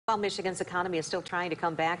While Michigan's economy is still trying to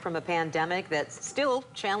come back from a pandemic that still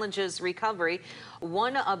challenges recovery,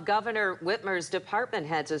 one of Governor Whitmer's department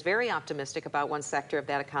heads is very optimistic about one sector of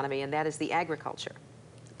that economy, and that is the agriculture.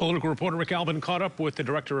 Political reporter Rick Albin caught up with the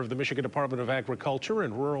director of the Michigan Department of Agriculture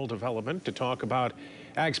and Rural Development to talk about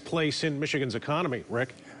ag's place in Michigan's economy.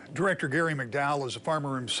 Rick? Director Gary McDowell is a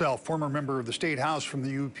farmer himself, former member of the State House from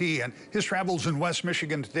the UP, and his travels in West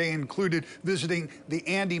Michigan today included visiting the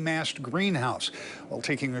Andy Mast greenhouse. While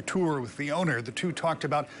taking a tour with the owner, the two talked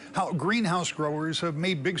about how greenhouse growers have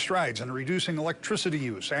made big strides in reducing electricity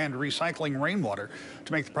use and recycling rainwater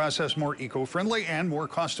to make the process more eco-friendly and more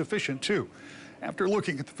cost-efficient, too. After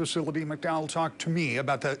looking at the facility, McDowell talked to me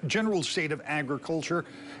about the general state of agriculture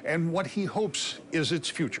and what he hopes is its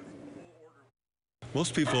future.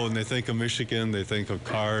 Most people, when they think of Michigan, they think of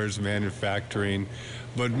cars, manufacturing,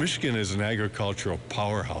 but Michigan is an agricultural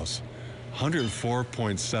powerhouse.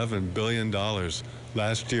 $104.7 billion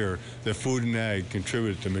last year that food and ag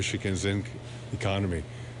contributed to Michigan's economy.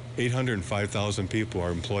 805,000 people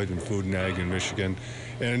are employed in food and ag in Michigan,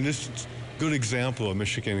 and this is a good example of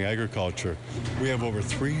Michigan agriculture. We have over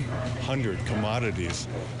 300 commodities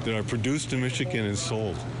that are produced in Michigan and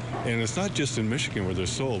sold. And it's not just in Michigan where they're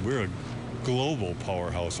sold. We're a global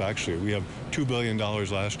powerhouse, actually. We have $2 billion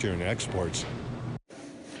last year in exports.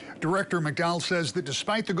 Director McDowell says that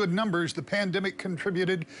despite the good numbers, the pandemic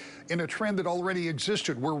contributed in a trend that already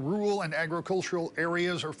existed, where rural and agricultural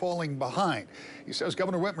areas are falling behind. He says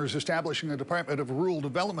Governor Whitmer is establishing a Department of Rural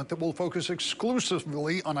Development that will focus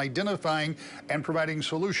exclusively on identifying and providing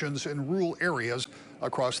solutions in rural areas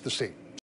across the state.